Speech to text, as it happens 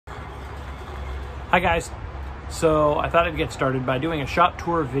Hi guys. So I thought I'd get started by doing a shop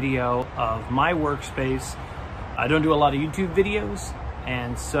tour video of my workspace. I don't do a lot of YouTube videos,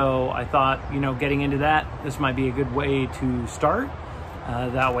 and so I thought, getting into that, this might be a good way to start.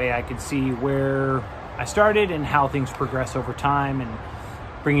 That way I could see where I started and how things progress over time and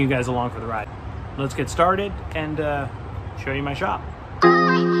bring you guys along for the ride. Let's get started and show you my shop.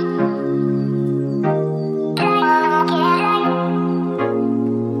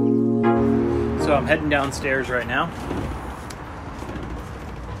 So I'm heading downstairs right now.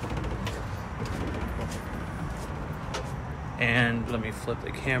 And let me flip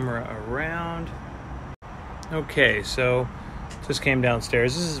the camera around. Okay, so just came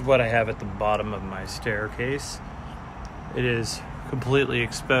downstairs. This is what I have at the bottom of my staircase. It is completely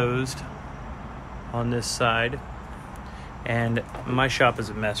exposed on this side. And my shop is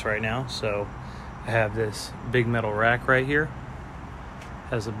a mess right now, so I have this big metal rack right here.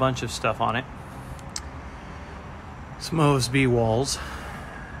 Has a bunch of stuff on it. Some OSB walls.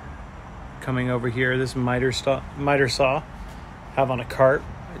 Coming over here, this miter saw. Have on a cart.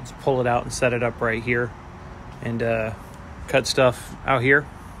 I just pull it out and set it up right here, and cut stuff out here.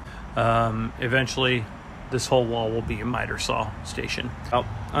 Eventually, this whole wall will be a miter saw station.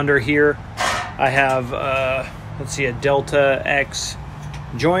 Under here, I have let's see, a Delta X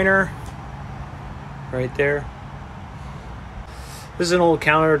joiner right there. This is an old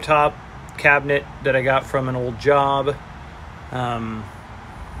countertop cabinet that I got from an old job.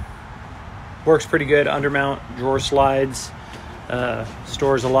 Works pretty good. Undermount drawer slides.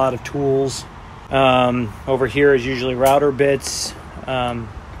 Stores a lot of tools. Over here is usually router bits.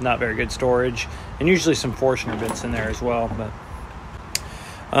 Not very good storage, and usually some Forstner bits in there as well. But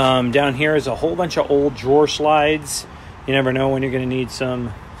down here is a whole bunch of old drawer slides. You never know when you're going to need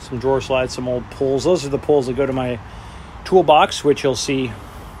some drawer slides, some old pulls. Those are the pulls that go to my toolbox, which you'll see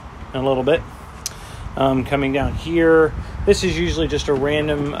in a little bit. Coming down here, this is usually just a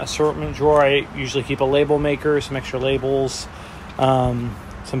random assortment drawer. I usually keep a label maker, some extra labels,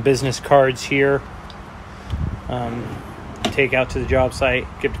 some business cards here, take out to the job site,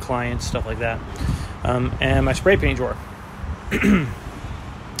 give to clients, stuff like that, and my spray paint drawer.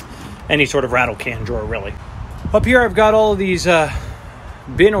 Any sort of rattle can drawer, really. Up here I've got all of these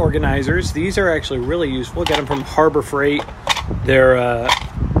bin organizers. These are actually really useful. Got them from Harbor Freight. They're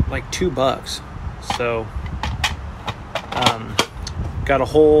like $2. So got a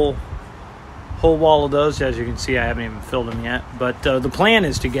whole wall of those. As you can see, I haven't even filled them yet, but the plan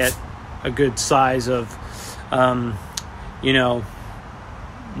is to get a good size of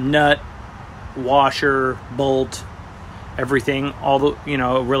nut, washer, bolt, everything, all the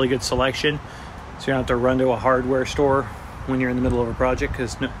a really good selection, so you don't have to run to a hardware store when you're in the middle of a project,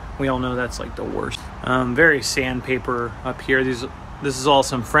 because we all know that's like the worst. Various sandpaper up here. This is all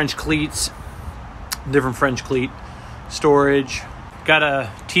some French cleats, different French cleat storage. Got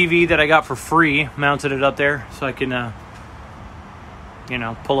a TV that I got for free, mounted it up there so I can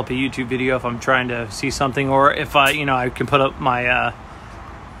pull up a YouTube video if I'm trying to see something, or if I can put up my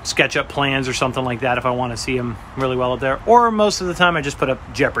SketchUp plans or something like that if I want to see them really well up there. Or most of the time I just put up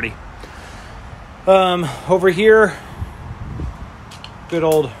Jeopardy. Over here, good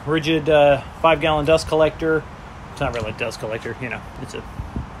old rigid 5-gallon dust collector. It's not really a dust collector, it's a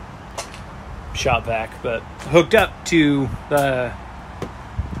shop vac, but hooked up to the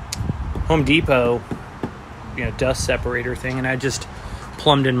Home Depot dust separator thing, and I just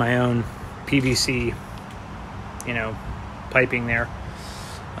plumbed in my own PVC piping there.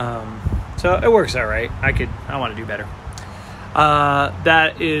 So it works all right. I want to do better.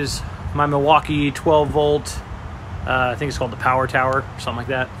 That is my Milwaukee 12 volt, I think it's called the Power Tower or something like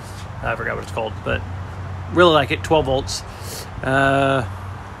that. I forgot what it's called, but really like it. 12 volts.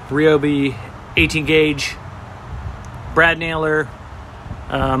 Ryobi 18 gauge brad nailer,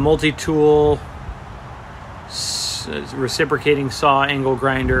 multi-tool, reciprocating saw, angle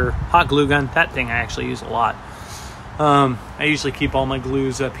grinder, hot glue gun. That thing I actually use a lot. I usually keep all my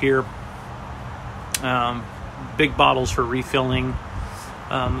glues up here. Big bottles for refilling.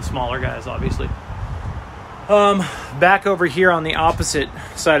 The smaller guys, obviously. Back over here on the opposite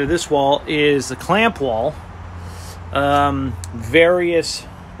side of this wall is the clamp wall. Various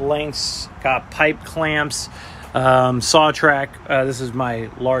lengths, got pipe clamps, saw track. This is my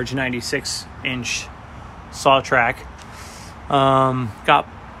large 96-inch saw track. Got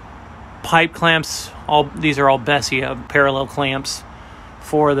pipe clamps. These are all Bessia parallel clamps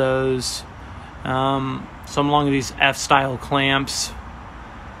for those. Some along these F-style clamps.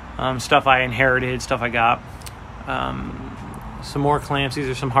 Stuff I inherited, stuff I got. Some more clamps. These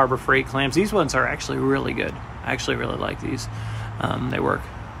are some Harbor Freight clamps. These ones are actually really good. I actually really like these. They work,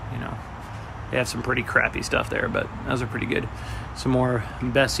 They have some pretty crappy stuff there, but those are pretty good. Some more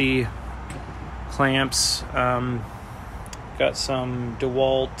Bessey clamps. Got some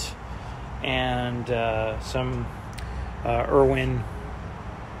DeWalt and some Irwin.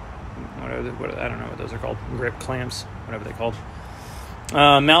 I don't know what those are called. Grip clamps, whatever they're called.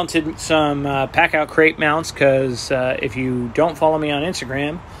 Mounted some pack-out crate mounts because if you don't follow me on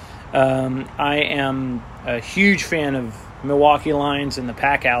Instagram, I am a huge fan of Milwaukee lines and the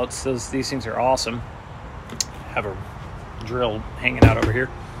pack-outs. These things are awesome. Have a drill hanging out over here.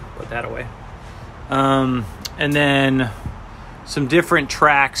 Put that away. And then some different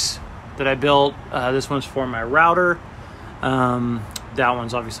tracks that I built. This one's for my router. That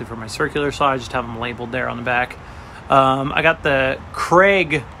one's obviously for my circular, so I just have them labeled there on the back. I got the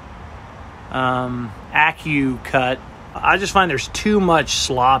Craig AccuCut. I just find there's too much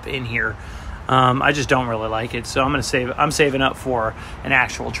slop in here. I just don't really like it, so I'm saving up for an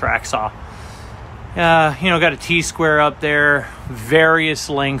actual track saw. Got a T-square up there, various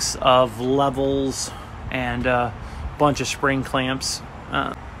lengths of levels, and a bunch of spring clamps.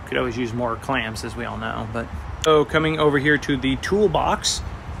 Could always use more clamps, as we all know. But so coming over here to the toolbox,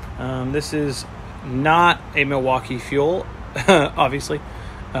 this is not a Milwaukee Fuel, obviously.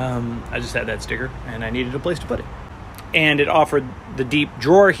 I just had that sticker, and I needed a place to put it. And it offered the deep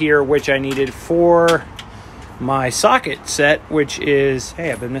drawer here, which I needed for my socket set, which is, hey,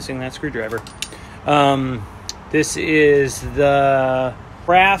 I've been missing that screwdriver. This is the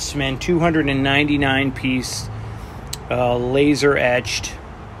Craftsman 299 piece laser etched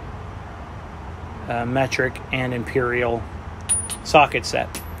metric and imperial socket set.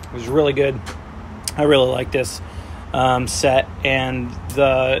 It was really good. I really like this set, and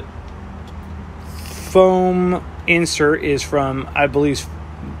the foam insert is from, I believe,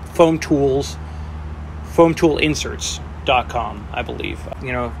 foamtoolinserts.com, I believe.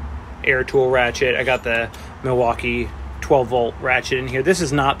 Air tool ratchet. I got the Milwaukee 12 volt ratchet in here. This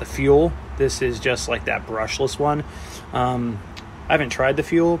is not the Fuel. This is just like that brushless one. I haven't tried the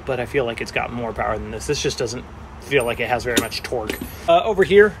Fuel, but I feel like it's got more power than this. This just doesn't feel like it has very much torque. Over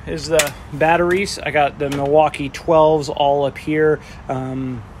here is the batteries. I got the Milwaukee 12s all up here.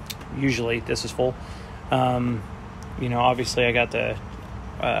 Usually this is full. Obviously I got the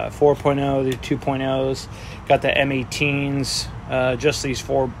 4.0, the 2.0s, got the M18s, just these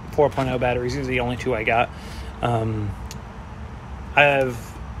 4.0 batteries. These are the only two I got.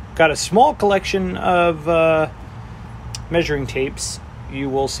 I've got a small collection of measuring tapes. You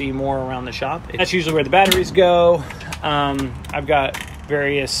will see more around the shop. That's usually where the batteries go. I've got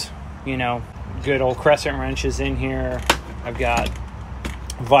various, good old crescent wrenches in here. I've got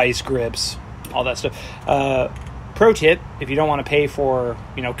vice grips, all that stuff. Pro tip, if you don't want to pay for,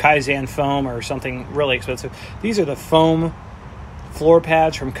 Kaizen foam or something really expensive, these are the foam floor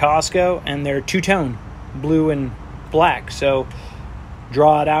pads from Costco, and they're two-tone, blue and black. So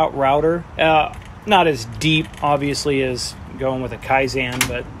draw it out router. Not as deep, obviously, as going with a Kaizen,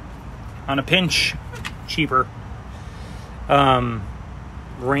 but on a pinch, cheaper. Random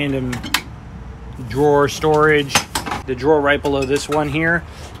drawer storage. The drawer right below this one here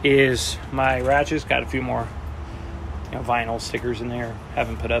is my ratchets. Got a few more vinyl stickers in there,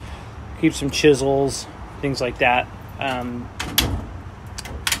 haven't put up. Keep some chisels, things like that.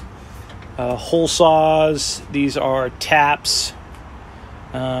 Hole saws. These are taps.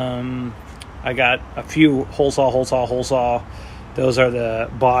 I got a few hole saw. Those are the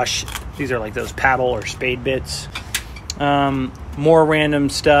Bosch. These are like those paddle or spade bits. More random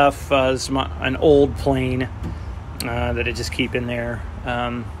stuff. This is an old plane that I just keep in there.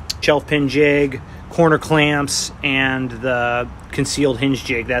 Shelf pin jig, corner clamps, and the concealed hinge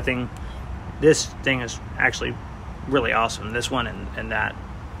jig. This thing is actually really awesome. This one and that,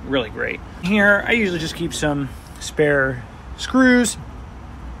 really great. Here, I usually just keep some spare screws,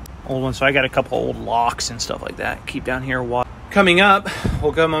 old ones. So I got a couple old locks and stuff like that. Keep down here. Coming up,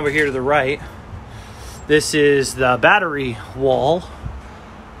 we'll come over here to the right. This is the battery wall.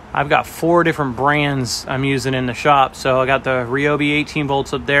 I've got 4 different brands I'm using in the shop. So I got the Ryobi 18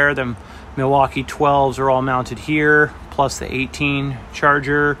 volts up there. The Milwaukee 12s are all mounted here, plus the 18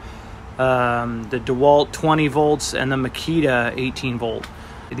 charger, the DeWalt 20 volts, and the Makita 18 volt.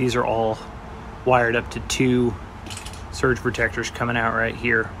 These are all wired up to 2 surge protectors coming out right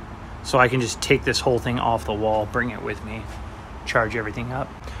here. So I can just take this whole thing off the wall, bring it with me, charge everything up.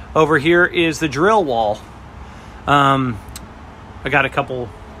 Over here is the drill wall. I got a couple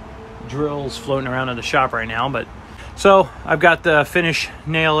drills floating around in the shop right now, but so I've got the finish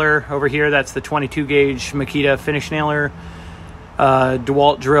nailer over here. That's the 22 gauge Makita finish nailer,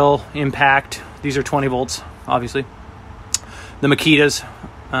 DeWalt drill impact. These are 20 volts, obviously. The Makitas.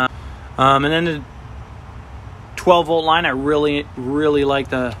 And then the 12 volt line, I really like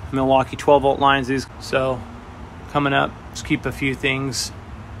the Milwaukee 12 volt lines. So coming up, just keep a few things: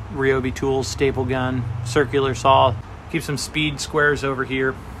 Ryobi tools, staple gun, circular saw, keep some speed squares over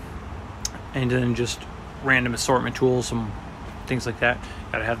here, and then just random assortment tools, some things like that.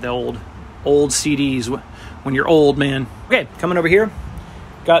 Gotta have the old CDs when you're old, man. Okay, coming over here,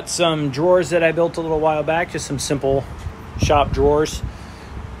 got some drawers that I built a little while back, just some simple shop drawers.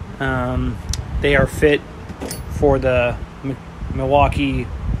 They are fit for the Milwaukee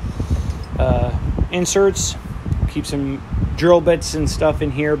inserts. Keep some drill bits and stuff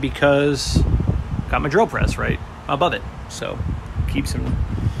in here because got my drill press right above it. So keep some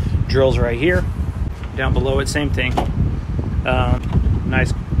drills right here. Down below it, same thing.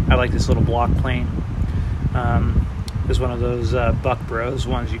 Nice. I like this little block plane. This is one of those Buck Bros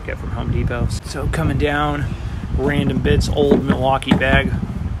ones you get from Home Depot. So coming down, random bits, old Milwaukee bag.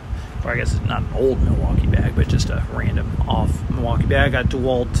 Or I guess it's not an old Milwaukee bag, but just a random off Milwaukee bag. Got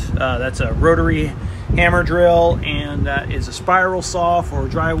DeWalt, that's a rotary hammer drill, and that is a spiral saw for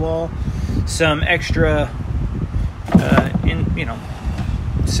drywall. Some extra,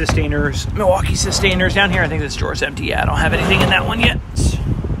 sustainers, Milwaukee sustainers down here. I think this drawer's empty. Yeah, I don't have anything in that one yet.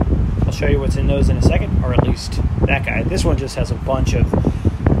 I'll show you what's in those in a second, or at least that guy. This one just has a bunch of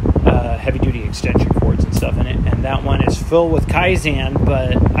heavy-duty extension cords and stuff in it, and that one is filled with Kaizen,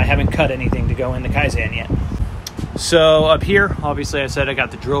 but I haven't cut anything to go in the Kaizen yet. So up here, obviously I said I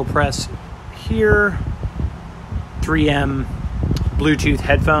got the drill press here, 3M Bluetooth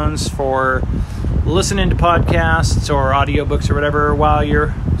headphones for listening to podcasts or audiobooks or whatever while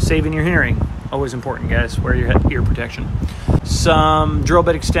you're saving your hearing. Always important, guys. Wear your ear protection. Some drill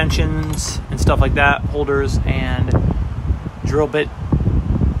bit extensions and stuff like that, holders and drill bit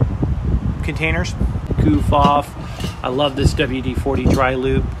containers. Goof off. I love this WD-40 dry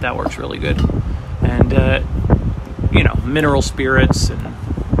lube. That works really good. And, mineral spirits and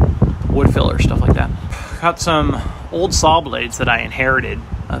wood filler, stuff like that. Got some old saw blades that I inherited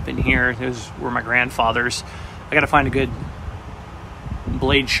up in here. Those were my grandfather's. I got to find a good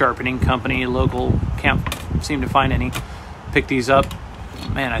blade sharpening company. Local, can't seem to find any. Picked these up,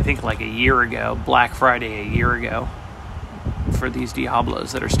 man, I think like a year ago, Black Friday a year ago, for these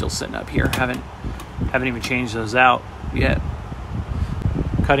Diablos that are still sitting up here. Haven't even changed those out yet.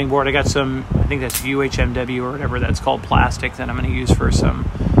 Cutting board, I got some, I think that's UHMW or whatever that's called, plastic that I'm going to use for some,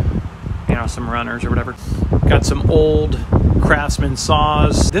 some runners or whatever. Got some old Craftsman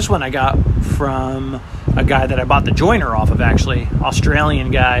saws. This one I got from a guy that I bought the joiner off of, actually, Australian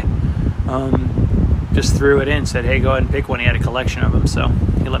guy. Just threw it in, said, hey, go ahead and pick one. He had a collection of them, so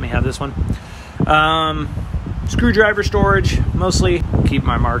he let me have this one. Screwdriver storage, mostly. Keep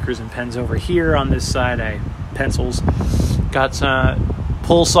my markers and pens over here. On this side, pencils. Got some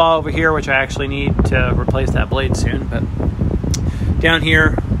pull saw over here, which I actually need to replace that blade soon. But down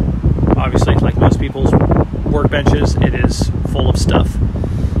here, obviously, like most people's workbenches, it is full of stuff.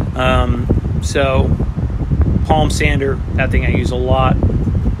 So, palm sander, that thing I use a lot.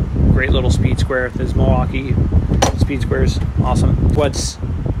 Great little speed square. This Milwaukee speed square is awesome. What's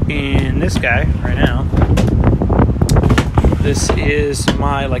in this guy right now? This is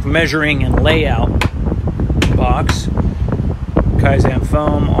my measuring and layout box. Kaizen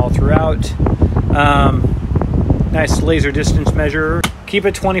foam all throughout. Nice laser distance measure. Keep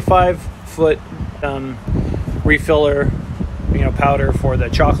a 25-foot refiller, powder for the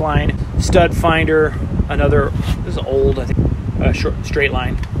chalk line. Stud finder. This is old, I think, short straight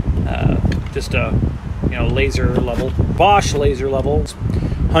line. Just a laser level, Bosch laser level,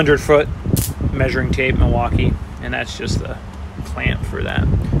 100-foot measuring tape, Milwaukee, and that's just the clamp for that.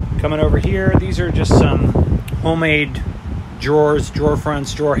 Coming over here, these are just some homemade drawers, drawer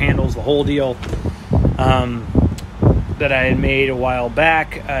fronts, drawer handles, the whole deal, that I had made a while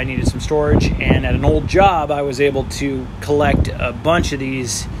back. I needed some storage, and at an old job I was able to collect a bunch of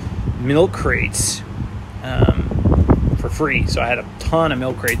these milk crates for free. So I had a ton of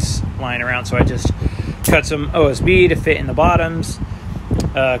milk crates lying around, so I just cut some OSB to fit in the bottoms,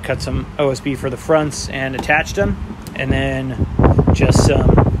 cut some OSB for the fronts and attached them, and then just some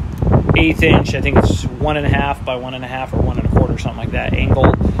 1/8 inch, I think it's 1.5 by 1.5 or 1.25, something like that,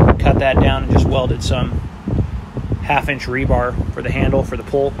 angle. Cut that down and just welded some 1/2 inch rebar for the handle for the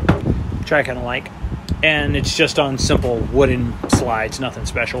pull, which I kind of like. And it's just on simple wooden slides, nothing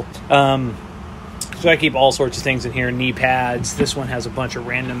special. So I keep all sorts of things in here, knee pads. This one has a bunch of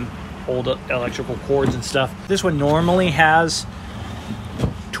random old electrical cords and stuff. This one normally has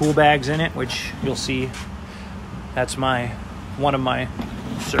tool bags in it, which you'll see. That's one of my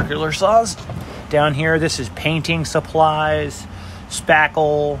circular saws. Down here, this is painting supplies,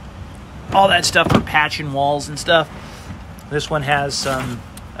 spackle, all that stuff for patching walls and stuff. This one has some,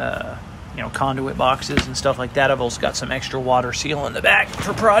 conduit boxes and stuff like that. I've also got some extra water seal in the back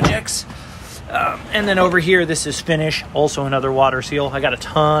for projects. And then over here, this is Finish, also another water seal. I got a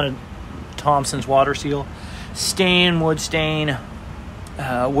ton of Thompson's water seal. Stain, wood stain,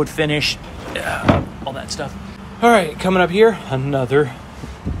 wood finish, all that stuff. All right, coming up here, another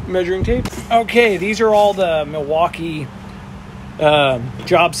measuring tape. Okay, these are all the Milwaukee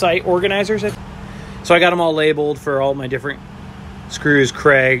job site organizers. So I got them all labeled for all my different screws.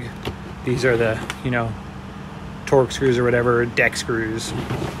 Craig, these are the, torque screws or whatever, deck screws.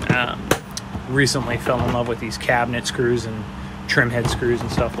 Recently fell in love with these cabinet screws and trim head screws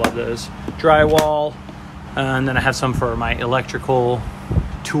and stuff. Love those. Drywall, and then I have some for my electrical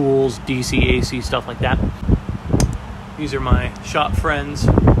tools, DC, AC, stuff like that. These are my shop friends.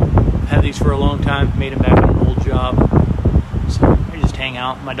 Had these for a long time, made them back on an old job. So they just hang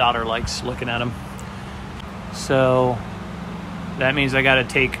out. My daughter likes looking at them. So that means I got to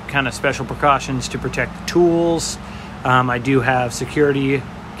take kind of special precautions to protect the tools. I do have security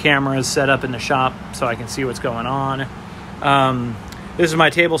cameras set up in the shop so I can see what's going on. This is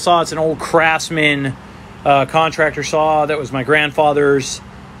my table saw. It's an old Craftsman contractor saw that was my grandfather's.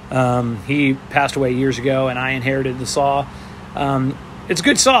 He passed away years ago and I inherited the saw. It's a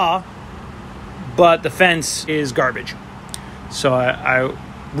good saw, but the fence is garbage. So I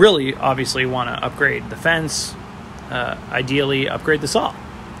really obviously want to upgrade the fence. Ideally upgrade the saw.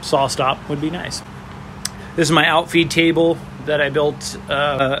 Saw stop would be nice. This is my outfeed table that I built.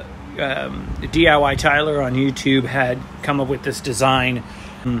 DIY Tyler on YouTube had come up with this design.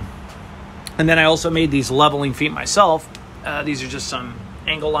 And then I also made these leveling feet myself. These are just some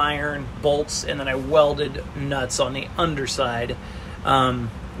angle iron bolts, and then I welded nuts on the underside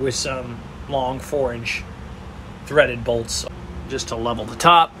with some long 4-inch threaded bolts just to level the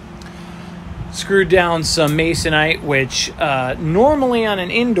top. Screwed down some masonite, which normally on an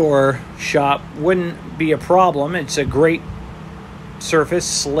indoor shop wouldn't be a problem. It's a great surface,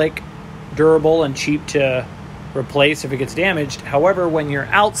 slick, durable, and cheap to replace if it gets damaged. However, when you're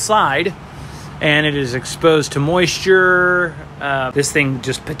outside and it is exposed to moisture, this thing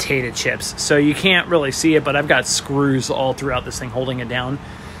just potato chips. So you can't really see it, but I've got screws all throughout this thing holding it down.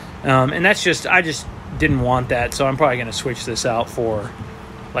 And that's just, I just didn't want that. So I'm probably going to switch this out for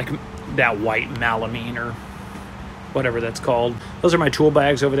like that white melamine or whatever that's called. Those are my tool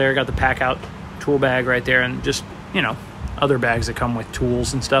bags over there. I got the pack out tool bag right there, and just, other bags that come with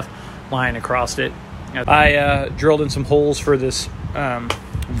tools and stuff lying across it. I drilled in some holes for this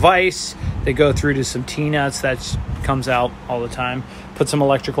vise. They go through to some T-nuts. That comes out all the time. Put some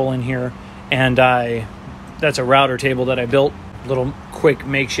electrical in here, and that's a router table that I built. Little quick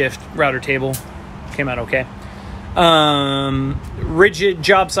makeshift router table. Came out okay. Rigid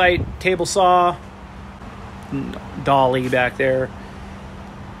job site table saw. Dolly back there.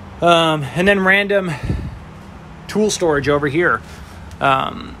 And then random tool storage over here.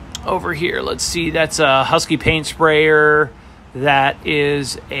 Over here, let's see, that's a Husky paint sprayer. That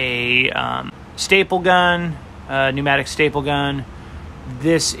is a staple gun, pneumatic staple gun.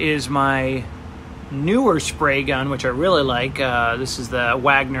 This is my newer spray gun, which I really like. This is the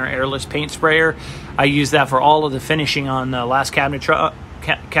Wagner airless paint sprayer. I use that for all of the finishing on the last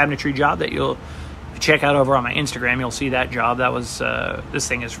cabinetry job that you'll check out over on my Instagram. You'll see that job. That was this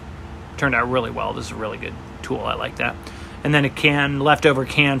thing has turned out really well. This is a really good tool. I like that. And then a leftover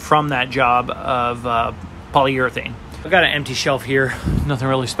can from that job of polyurethane. I've got an empty shelf here. Nothing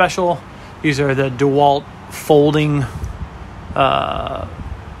really special. These are the DeWalt folding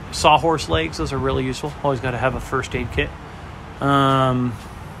sawhorse legs. Those are really useful. Always got to have a first aid kit. Some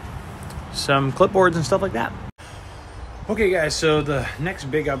clipboards and stuff like that. Okay guys, so the next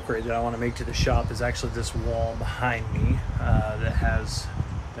big upgrade that I want to make to the shop is actually this wall behind me that has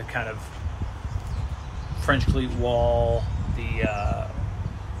the kind of French cleat wall, the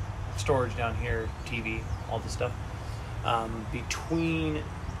storage down here, TV, all this stuff. Between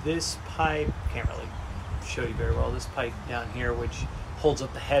this pipe, can't really show you very well, this pipe down here, which holds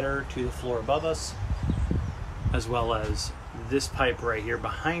up the header to the floor above us, as well as this pipe right here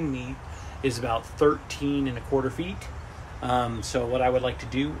behind me is about 13.25 feet. So what I would like to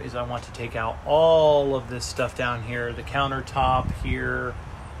do is I want to take out all of this stuff down here, the countertop here,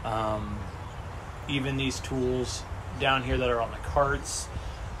 even these tools down here that are on the carts,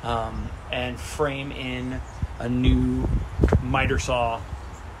 and frame in a new miter saw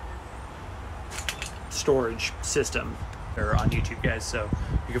storage system. They're on YouTube, guys, so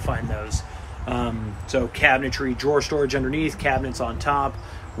you can find those. So cabinetry, drawer storage underneath, cabinets on top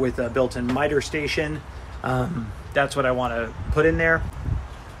with a built-in miter station. That's what I want to put in there.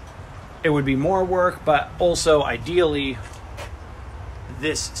 it would be more work, but also ideally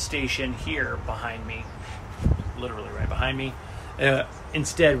this station here behind me, literally right behind me,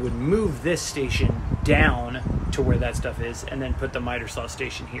 instead would move this station down to where that stuff is and then put the miter saw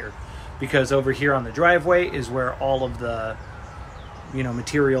station here, because over here on the driveway is where all of the, you know,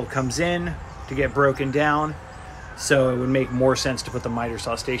 material comes in to get broken down. So it would make more sense to put the miter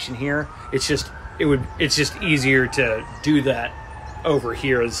saw station here. It's just easier to do that over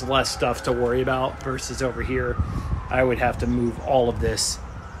here. There's less stuff to worry about versus over here I would have to move all of this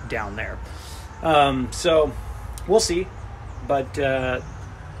down there. So we'll see, but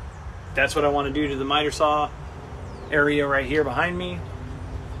that's what I want to do to the miter saw area right here behind me.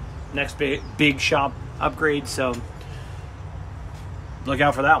 Next big shop upgrade, so look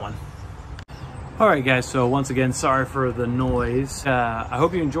out for that one. All right, guys, so once again, sorry for the noise. I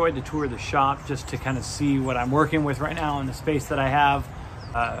hope you enjoyed the tour of the shop, just to kind of see what I'm working with right now in the space that I have.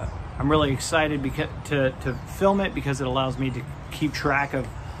 I'm really excited to film it, because it allows me to keep track of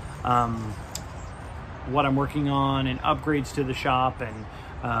what I'm working on and upgrades to the shop, and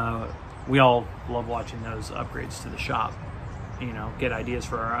we all love watching those upgrades to the shop, you know, get ideas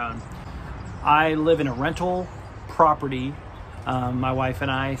for our own. I live in a rental property, my wife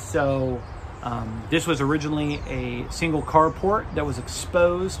and I, so this was originally a single carport that was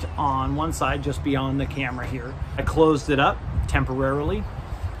exposed on one side just beyond the camera here. I closed it up temporarily.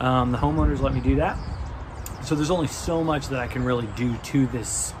 The homeowners let me do that. So there's only so much that I can really do to this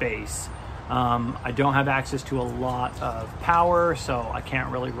space. I don't have access to a lot of power, so I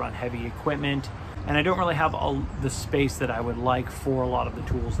can't really run heavy equipment. And I don't really have the space that I would like for a lot of the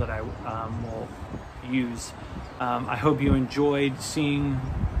tools that I will use. I hope you enjoyed seeing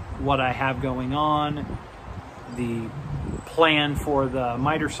what I have going on, the plan for the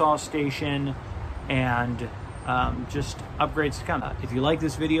miter saw station, and just upgrades to come. If you like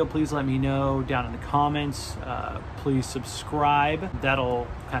this video, please let me know down in the comments. Please subscribe. That'll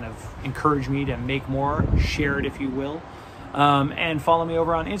kind of encourage me to make more. Share it if you will. And follow me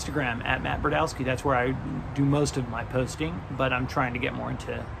over on Instagram at Matt Brodowski. That's where I do most of my posting, but I'm trying to get more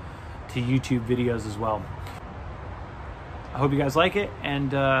into YouTube videos as well. I hope you guys like it,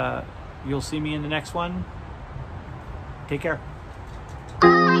 and you'll see me in the next one. Take care.